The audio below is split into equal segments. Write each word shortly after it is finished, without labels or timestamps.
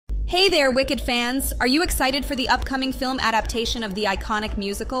Hey there, Wicked fans! Are you excited for the upcoming film adaptation of the iconic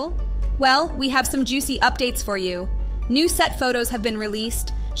musical? Well, we have some juicy updates for you. New set photos have been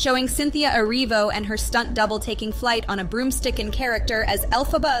released, showing Cynthia Erivo and her stunt double taking flight on a broomstick in character as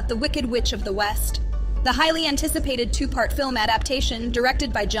Elphaba, the Wicked Witch of the West. The highly anticipated two-part film adaptation,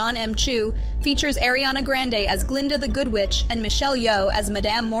 directed by John M. Chu, features Ariana Grande as Glinda the Good Witch and Yeoh as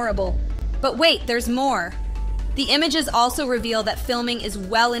Madame Morrible. But wait, there's more! The images also reveal that filming is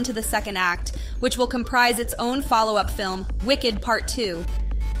well into the second act, which will comprise its own follow-up film, Wicked Part 2.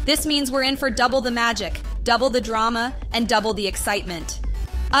 This means we're in for double the magic, double the drama, and double the excitement.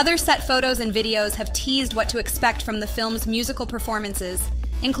 Other set photos and videos have teased what to expect from the film's musical performances,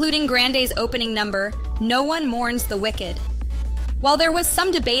 including Grande's opening number, No One Mourns the Wicked. While there was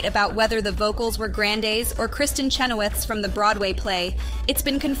some debate about whether the vocals were Grande's or Kristin Chenoweth's from the Broadway play, it's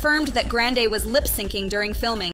been confirmed that Grande was lip-syncing during filming.